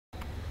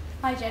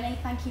Hi Jenny,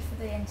 thank you for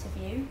the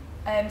interview.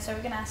 So we're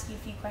going to ask you a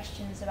few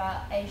questions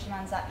about Age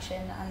Demands Action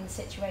and the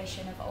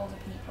situation of older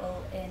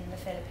people in the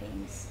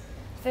Philippines.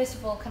 First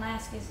of all, can I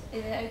ask, is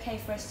it okay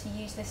for us to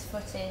use this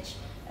footage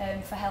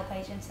for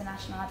HelpAge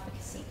international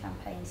advocacy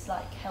campaigns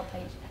like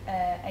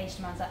HelpAge Age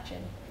Demands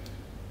Action?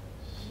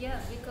 Yeah,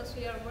 because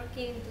we are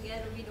working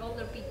together with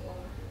older people.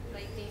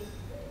 I think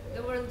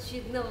the world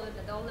should know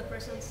that older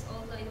persons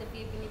also in the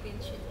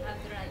Philippines should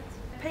have the right.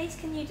 Please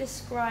can you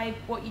describe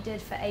what you did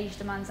for Age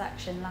Demands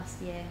Action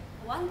last year?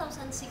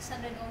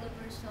 1,600 older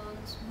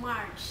persons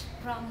marched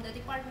from the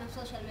Department of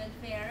Social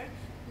Welfare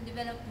and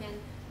Development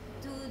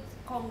to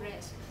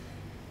Congress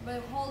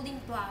by holding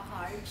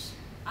placards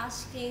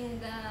asking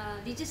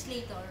the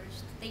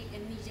legislators to take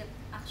immediate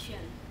action.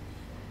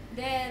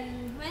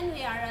 Then when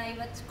we arrived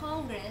at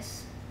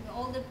Congress, the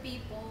older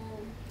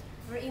people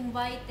were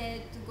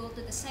invited to go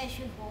to the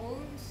session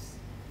halls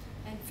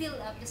and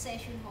fill up the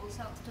session halls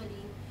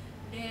actually.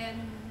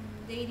 Then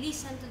they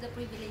listened to the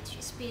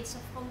privileged speech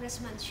of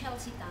Congressman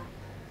Chelsea.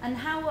 And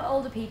how were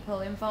older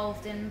people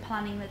involved in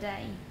planning the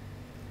day?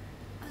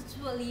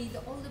 Actually,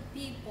 the older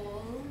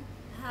people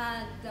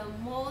had the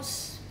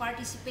most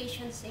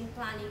participations in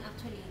planning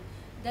actually.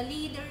 The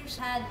leaders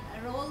had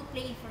a role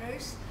play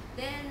first,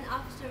 then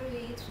after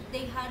which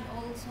they had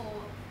also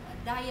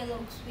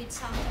dialogues with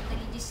some of the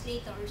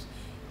legislators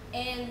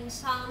and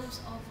some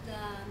of the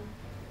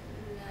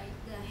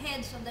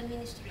heads of the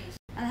ministries.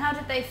 And how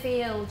did they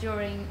feel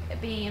during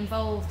being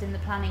involved in the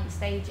planning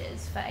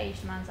stages for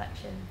Age Demands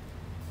Action?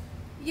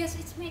 Yes,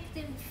 it makes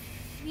them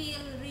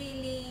feel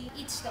really,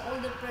 it's the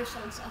older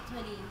persons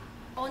actually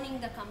owning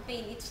the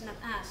campaign, it's not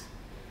us.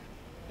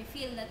 They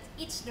feel that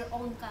it's their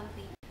own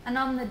campaign. And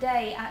on the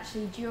day,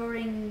 actually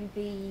during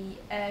the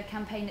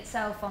campaign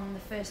itself on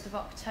the 1st of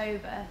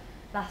October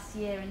last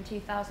year in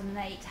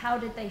 2008, how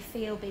did they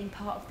feel being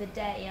part of the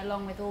day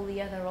along with all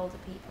the other older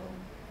people?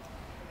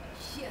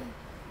 Yeah.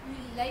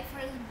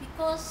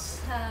 Because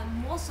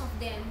most of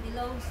them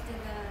belongs to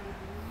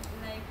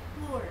the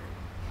poor.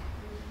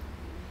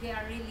 They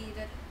are really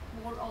the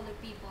poor older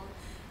people.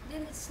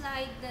 Then it's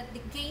like that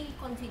they gain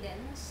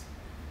confidence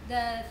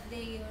that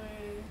they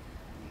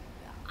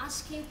are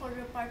asking for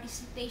their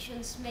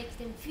participations makes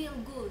them feel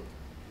good.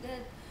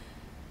 That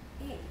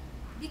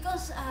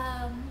because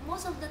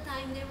most of the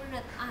time they were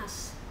not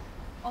asked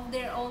of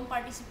their own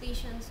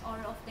participations or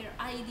of their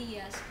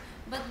ideas,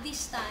 but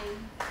this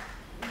time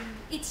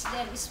it's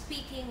them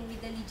speaking with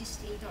the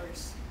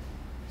legislators.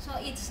 So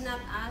it's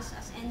not us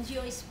as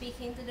NGO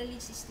speaking to the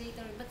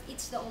legislator, but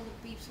it's the older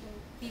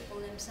people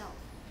themselves.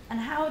 And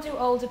how do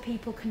older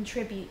people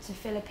contribute to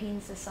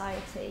Philippine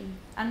society?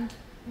 And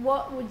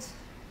what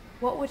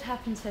would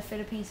happen to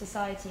Philippine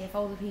society if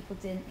older people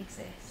didn't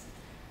exist?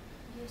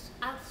 Yes,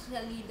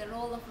 actually the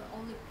role of the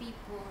older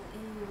people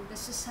in the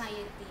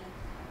society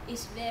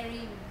is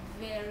very,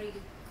 very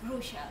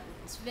crucial.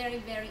 It's very,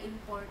 very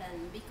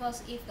important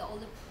because if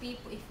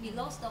we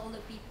lost the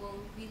older people,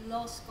 we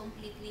lost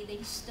completely the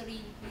history,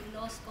 we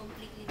lost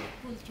completely the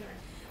culture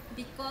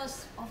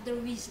because of their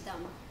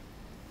wisdom.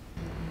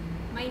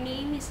 My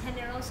name is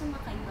Generosa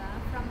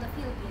from the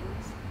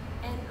Philippines,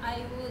 and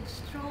I would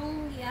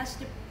strongly ask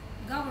the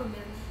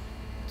government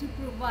to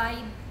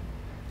provide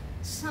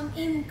some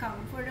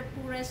income for the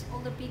poorest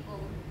older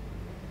people.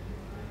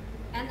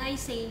 And I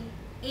say,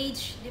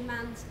 age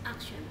demands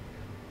action.